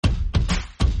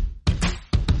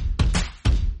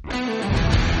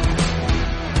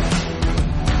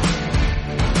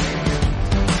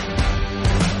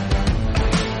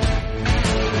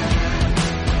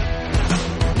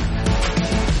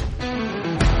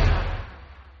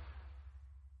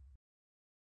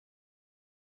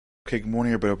Okay, good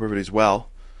morning, everybody. Hope everybody's well.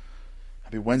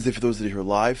 Happy Wednesday for those that are here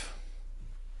live.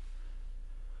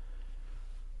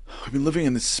 We've been living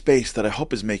in this space that I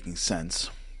hope is making sense.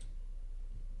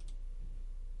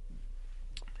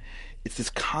 It's this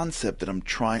concept that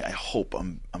I hope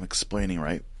I'm explaining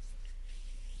right.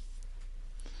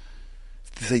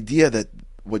 It's this idea that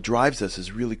what drives us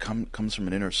is really comes from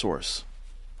an inner source.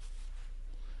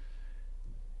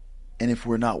 And if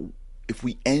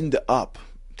we end up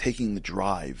taking the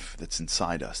drive that's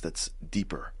inside us, that's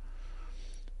deeper,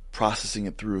 processing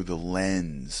it through the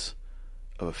lens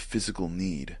of a physical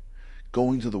need,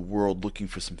 going to the world looking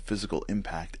for some physical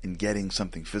impact and getting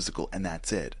something physical, and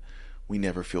that's it, we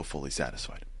never feel fully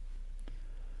satisfied.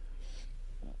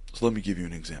 So let me give you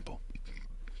an example.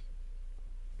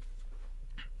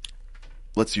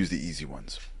 Let's use the easy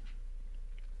ones.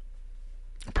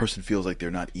 A person feels like they're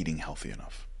not eating healthy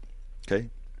enough. Okay?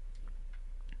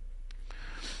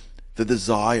 The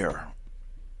desire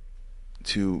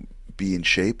to be in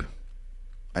shape,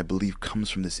 I believe, comes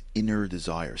from this inner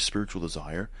desire, spiritual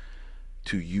desire,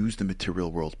 to use the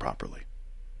material world properly.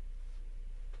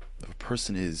 If a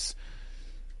person is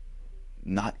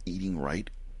not eating right,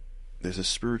 there's a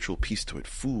spiritual piece to it.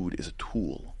 Food is a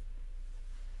tool.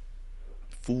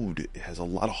 Food has a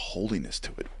lot of holiness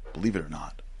to it, believe it or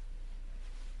not.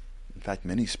 In fact,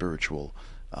 many spiritual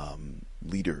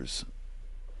leaders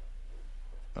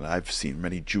that I've seen,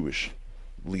 many Jewish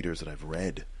leaders that I've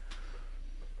read,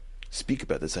 speak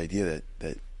about this idea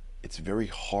that it's very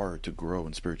hard to grow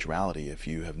in spirituality if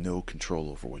you have no control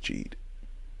over what you eat.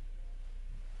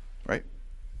 Right?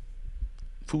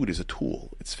 Food is a tool.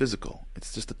 It's physical.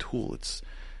 It's just a tool.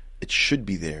 It should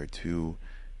be there to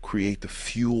create the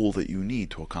fuel that you need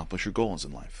to accomplish your goals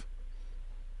in life.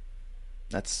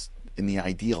 That's, in the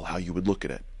ideal, how you would look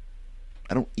at it.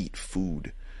 I don't eat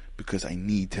food because I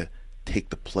need to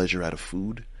take the pleasure out of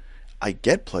food. I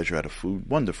get pleasure out of food,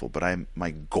 wonderful, but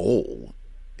my goal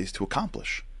is to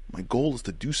accomplish. My goal is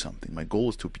to do something. My goal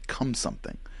is to become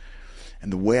something.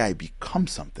 And the way I become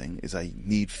something is I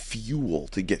need fuel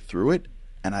to get through it,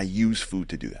 and I use food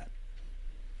to do that.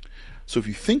 So if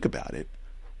you think about it,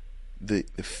 the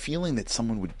feeling that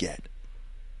someone would get,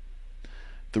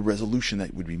 the resolution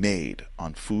that would be made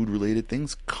on food-related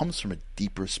things comes from a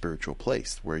deeper spiritual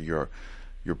place where your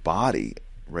body,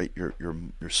 right, your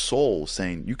soul is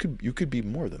saying you could be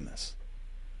more than this.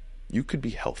 You could be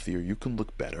healthier. You can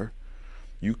look better.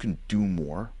 You can do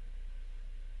more.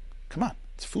 Come on,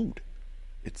 it's food.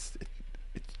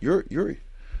 You're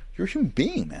a human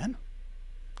being, man.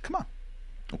 Come on.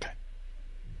 Okay.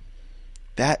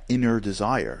 That inner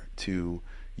desire to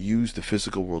use the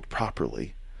physical world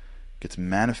properly gets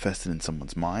manifested in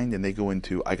someone's mind, and they go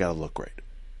into, I gotta look great.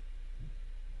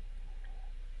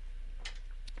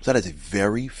 So that is a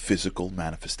very physical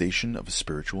manifestation of a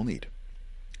spiritual need.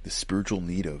 The spiritual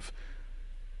need of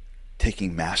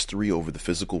taking mastery over the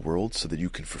physical world so that you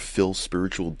can fulfill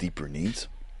spiritual, deeper needs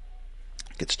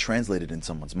gets translated in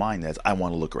someone's mind as, I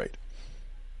want to look great.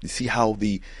 You see how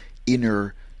the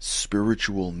inner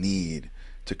spiritual need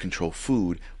to control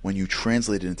food, when you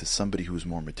translate it into somebody who is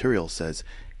more material, says,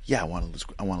 yeah, I want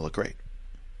to look great.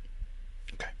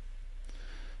 Okay.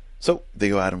 So they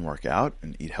go out and work out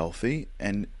and eat healthy,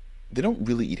 and they don't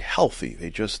really eat healthy.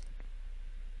 They just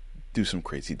do some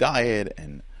crazy diet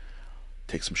and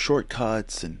take some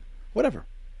shortcuts and whatever.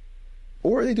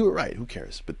 Or they do it right, who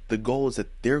cares? But the goal is that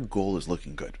their goal is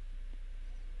looking good.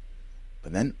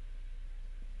 But then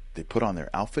they put on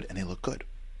their outfit and they look good.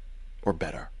 Or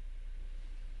better.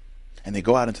 And they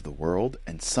go out into the world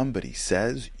and somebody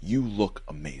says, you look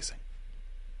amazing.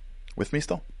 With me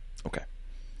still? Okay.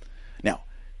 Now,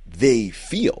 they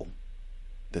feel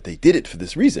that they did it for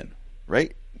this reason,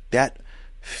 right? That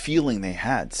feeling they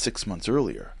had 6 months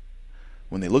earlier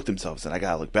when they looked at themselves and I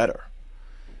gotta look better,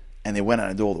 and they went out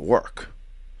and did all the work,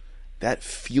 that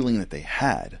feeling that they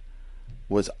had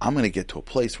was, I'm going to get to a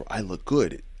place where I look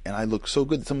good, and I look so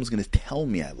good that someone's going to tell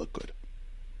me I look good.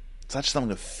 It's not just I'm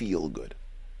going to feel good.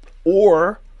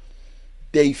 Or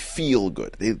they feel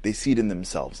good. They see it in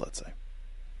themselves, let's say.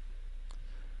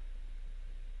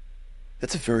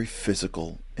 That's a very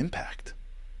physical impact.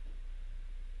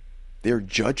 They're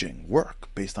judging work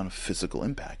based on a physical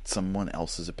impact, someone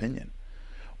else's opinion.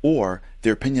 Or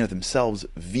their opinion of themselves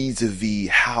vis-a-vis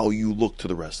how you look to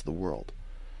the rest of the world.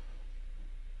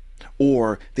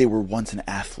 Or they were once an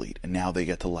athlete and now they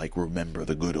get to remember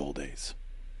the good old days.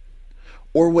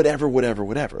 Or whatever.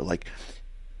 Like,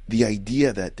 the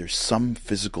idea that there's some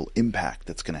physical impact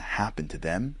that's going to happen to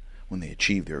them when they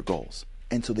achieve their goals.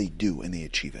 And so they do, and they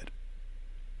achieve it.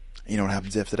 And you know what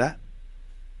happens after that?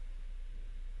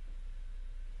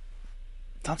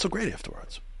 It's not so great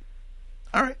afterwards.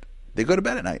 All right. They go to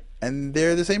bed at night and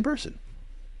they're the same person.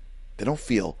 They don't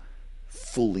feel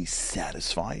fully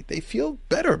satisfied. They feel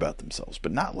better about themselves,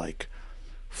 but not like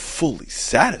fully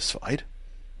satisfied.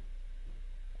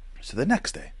 So the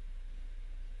next day,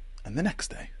 and the next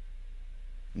day,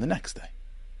 and the next day.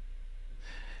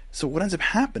 So what ends up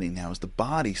happening now is the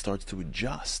body starts to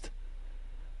adjust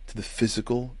to the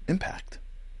physical impact.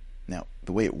 Now,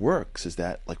 the way it works is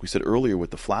that, like we said earlier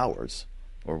with the flowers,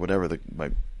 or whatever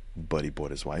my buddy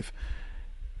bought his wife,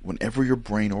 whenever your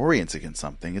brain orients against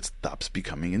something, it stops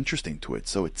becoming interesting to it.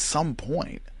 So at some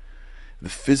point, the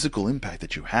physical impact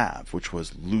that you have, which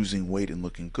was losing weight and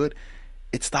looking good,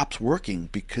 it stops working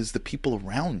because the people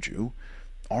around you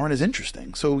aren't as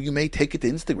interesting. So you may take it to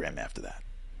Instagram after that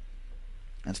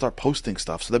and start posting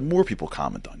stuff so that more people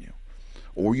comment on you.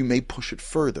 Or you may push it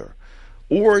further.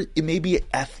 Or it may be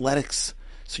athletics,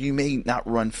 so you may not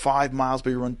run 5 miles, but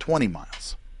you run 20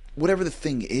 miles. Whatever the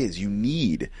thing is, you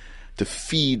need to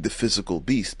feed the physical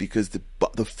beast, because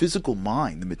the physical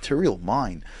mind, the material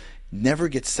mind, never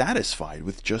gets satisfied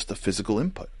with just a physical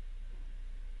input.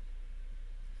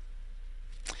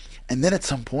 And then at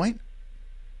some point,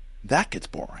 that gets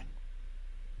boring.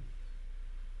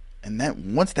 And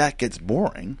then once that gets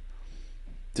boring,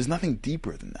 there's nothing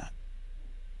deeper than that.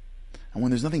 And when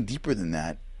there's nothing deeper than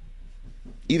that,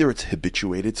 either it's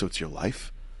habituated, so it's your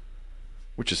life,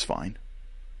 which is fine,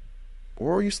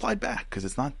 or you slide back because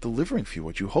it's not delivering for you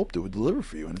what you hoped it would deliver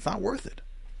for you, and it's not worth it.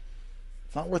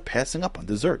 It's not worth passing up on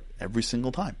dessert every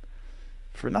single time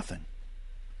for nothing.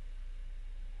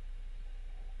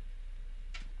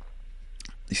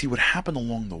 You see, what happened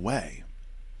along the way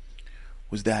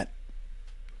was that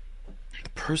the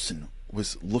person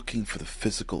was looking for the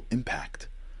physical impact,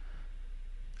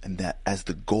 and that as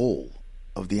the goal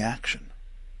of the action.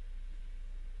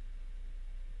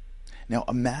 Now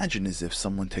imagine as if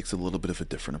someone takes a little bit of a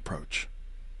different approach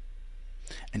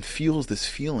and feels this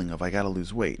feeling of, I gotta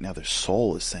lose weight. Now their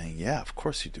soul is saying, yeah, of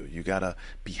course you do. You gotta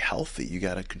be healthy. You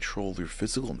gotta control your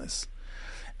physicalness.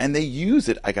 And they use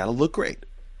it, I gotta look great.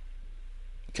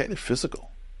 Okay, they're physical.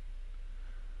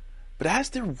 But as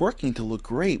they're working to look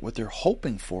great, what they're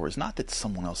hoping for is not that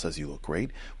someone else says you look great.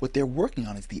 What they're working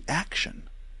on is the action.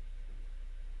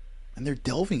 And they're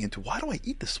delving into, why do I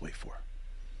eat this way for?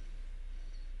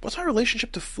 What's my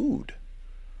relationship to food?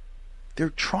 They're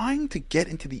trying to get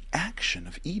into the action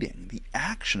of eating, the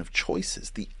action of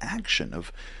choices, the action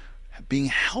of being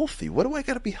healthy. What do I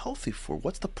got to be healthy for?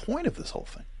 What's the point of this whole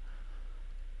thing?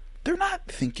 They're not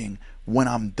thinking, when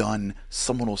I'm done,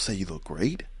 someone will say you look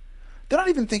great. They're not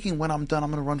even thinking, when I'm done,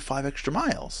 I'm going to run 5 extra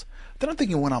miles. They're not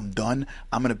thinking, when I'm done,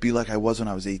 I'm going to be like I was when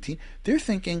I was 18. They're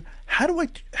thinking, how do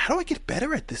I get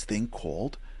better at this thing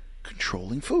called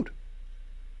controlling food?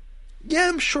 Yeah,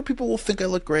 I'm sure people will think I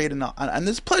look great, and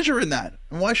there's pleasure in that.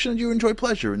 And why shouldn't you enjoy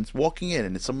pleasure? And it's walking in,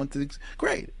 and it's someone thinks,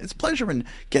 great. It's pleasure in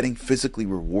getting physically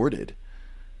rewarded.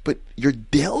 But you're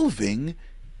delving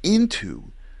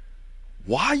into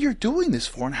why you're doing this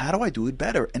for, and how do I do it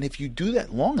better? And if you do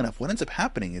that long enough, what ends up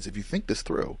happening is, if you think this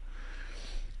through,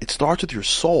 it starts with your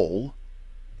soul,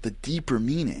 the deeper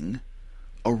meaning,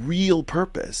 a real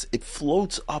purpose. It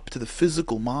floats up to the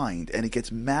physical mind, and it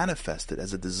gets manifested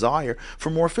as a desire for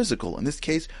more physical, in this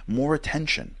case, more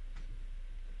attention.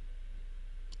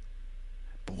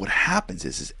 But what happens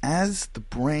is as the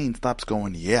brain stops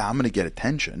going, yeah, I'm going to get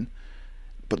attention,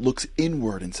 but looks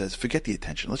inward and says, forget the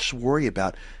attention. Let's just worry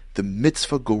about the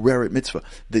mitzvah, goreret mitzvah,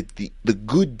 the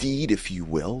good deed, if you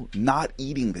will, not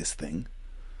eating this thing,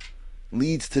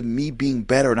 leads to me being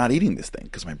better at not eating this thing,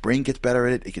 because my brain gets better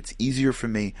at it. It gets easier for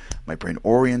me. My brain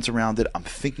orients around it. I'm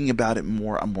thinking about it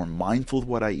more. I'm more mindful of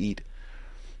what I eat.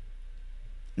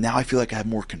 Now I feel like I have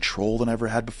more control than I ever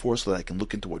had before, so that I can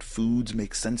look into what foods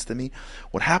make sense to me.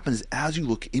 What happens as you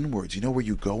look inwards, you know where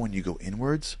you go when you go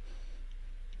inwards?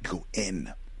 You go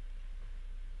in.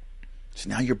 So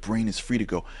now your brain is free to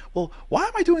go, well, why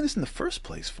am I doing this in the first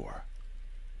place for?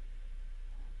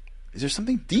 Is there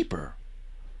something deeper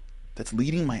that's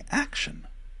leading my action?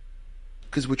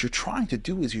 Because what you're trying to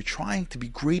do is you're trying to be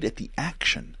great at the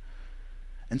action.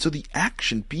 And so the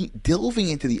action, delving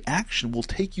into the action, will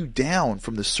take you down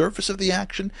from the surface of the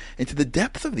action into the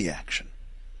depth of the action.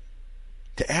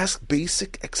 To ask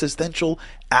basic existential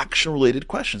action-related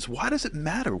questions. Why does it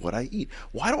matter what I eat?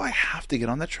 Why do I have to get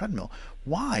on that treadmill?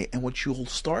 Why? And what you'll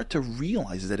start to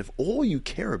realize is that if all you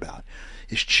care about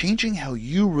is changing how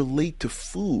you relate to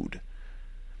food,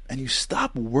 and you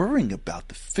stop worrying about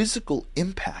the physical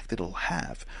impact it'll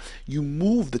have, you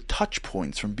move the touch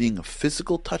points from being a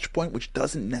physical touch point, which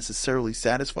doesn't necessarily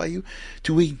satisfy you,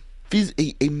 to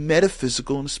a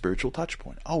metaphysical and spiritual touch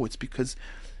point. Oh, it's because,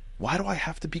 why do I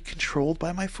have to be controlled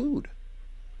by my food?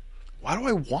 Why do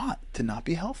I want to not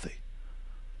be healthy?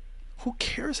 Who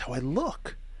cares how I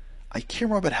look? I care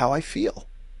more about how I feel.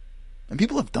 And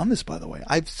people have done this, by the way.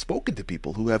 I've spoken to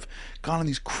people who have gone on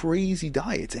these crazy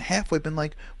diets and halfway been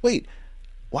like, wait,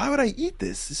 why would I eat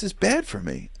this? This is bad for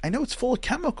me. I know it's full of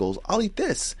chemicals. I'll eat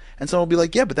this. And someone will be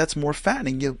like, yeah, but that's more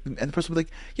fattening. And the person will be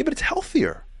like, yeah, but it's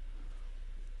healthier.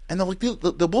 And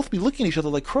they'll both be looking at each other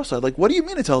like cross-eyed, like, what do you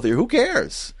mean it's healthier? Who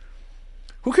cares?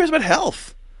 Who cares about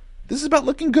health? This is about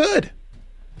looking good.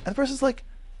 And the person's like,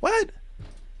 what?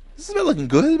 This is about looking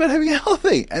good. It's about having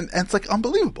healthy. And it's like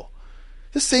unbelievable.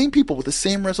 The same people with the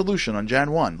same resolution on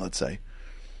Jan 1, let's say.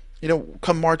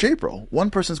 Come March, April, one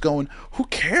person's going, who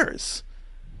cares?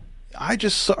 I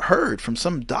just heard from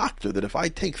some doctor that if I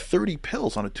take 30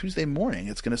 pills on a Tuesday morning,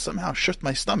 it's going to somehow shift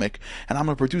my stomach, and I'm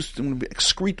going to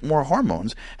excrete more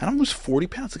hormones, and I'm going to lose 40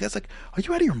 pounds. The guy's like, are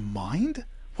you out of your mind?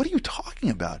 What are you talking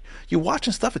about? You're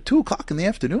watching stuff at 2 o'clock in the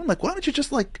afternoon? Like, why don't you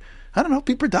just,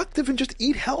 be productive and just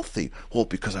eat healthy? Well,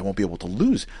 because I won't be able to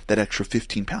lose that extra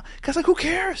 15 pounds. The guy's like, who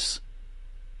cares?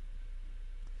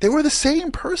 They were the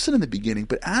same person in the beginning,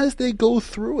 but as they go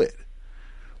through it,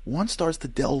 one starts to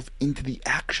delve into the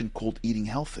action called eating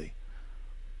healthy,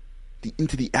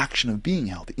 into the action of being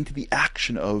healthy, into the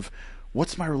action of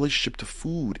what's my relationship to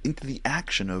food, into the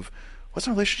action of what's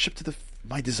my relationship to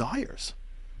my desires.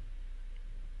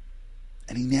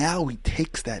 And he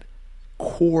takes that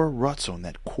core ratzon,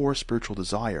 that core spiritual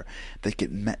desire that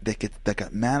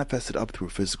got manifested up through a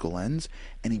physical lens,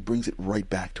 and he brings it right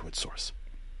back to its source.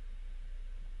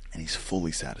 And he's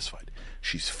fully satisfied.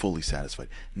 She's fully satisfied.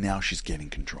 Now she's getting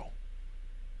control.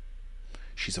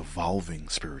 She's evolving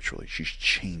spiritually. She's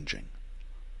changing.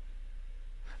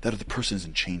 That other person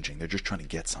isn't changing. They're just trying to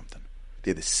get something.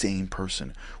 They're the same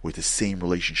person with the same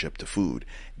relationship to food.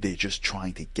 They're just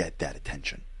trying to get that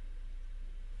attention.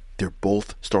 They're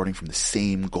both starting from the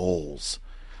same goals,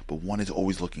 but one is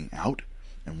always looking out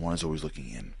and one is always looking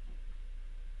in.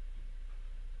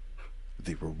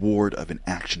 The reward of an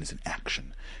action is an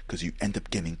action, because you end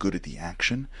up getting good at the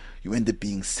action. You end up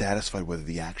being satisfied whether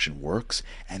the action works,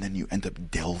 and then you end up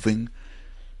delving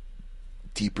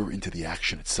deeper into the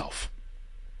action itself.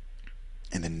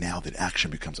 And then now that action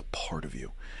becomes a part of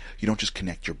you. You don't just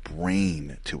connect your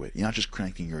brain to it. You're not just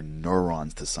connecting your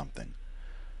neurons to something.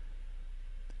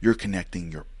 You're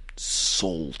connecting your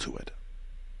soul to it.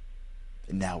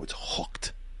 And now it's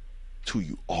hooked to who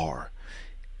you are.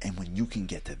 And when you can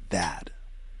get to that,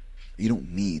 you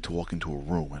don't need to walk into a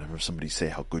room and have somebody say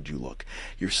how good you look.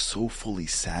 You're so fully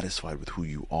satisfied with who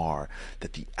you are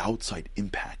that the outside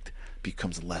impact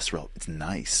becomes less relevant. It's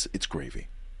nice. It's gravy.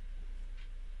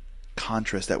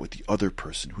 Contrast that with the other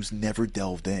person who's never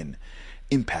delved in.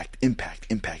 Impact.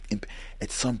 At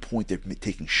some point, they're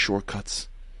taking shortcuts.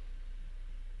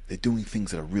 They're doing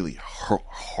things that are really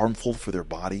harmful for their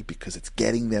body because it's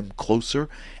getting them closer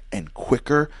and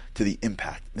quicker to the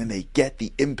impact. Then they get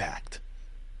the impact.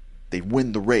 They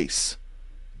win the race.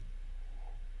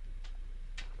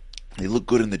 They look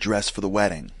good in the dress for the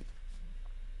wedding.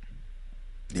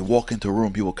 They walk into a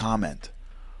room, people comment.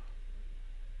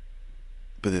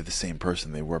 But they're the same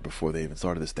person they were before they even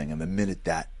started this thing. And the minute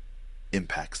that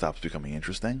impact stops becoming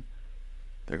interesting,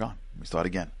 they're gone. We start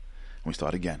again. And we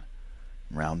start again.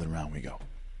 Round and round we go. All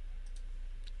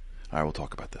right, we'll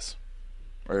talk about this.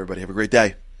 All right, everybody, have a great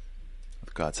day.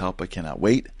 With God's help, I cannot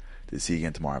wait to see you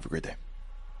again tomorrow. Have a great day.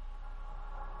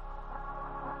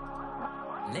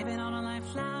 Living on a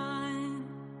lifeline.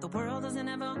 The world doesn't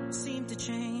ever seem to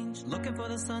change. Looking for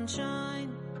the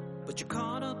sunshine, but you're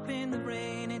caught up in the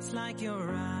rain. It's like your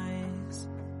eyes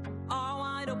are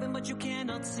wide open, but you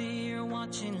cannot see. You're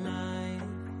watching life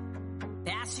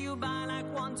pass you by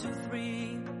like 1, 2,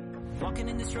 3. Walking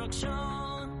in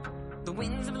destruction, the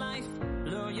winds of life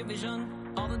blur your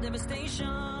vision. All the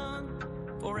devastation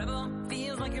forever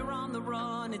feels like you're on the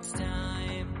run. It's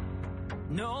time.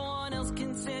 No one else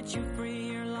can set you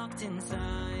free. You're locked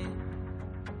inside,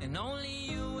 and only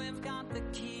you have got the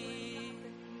key.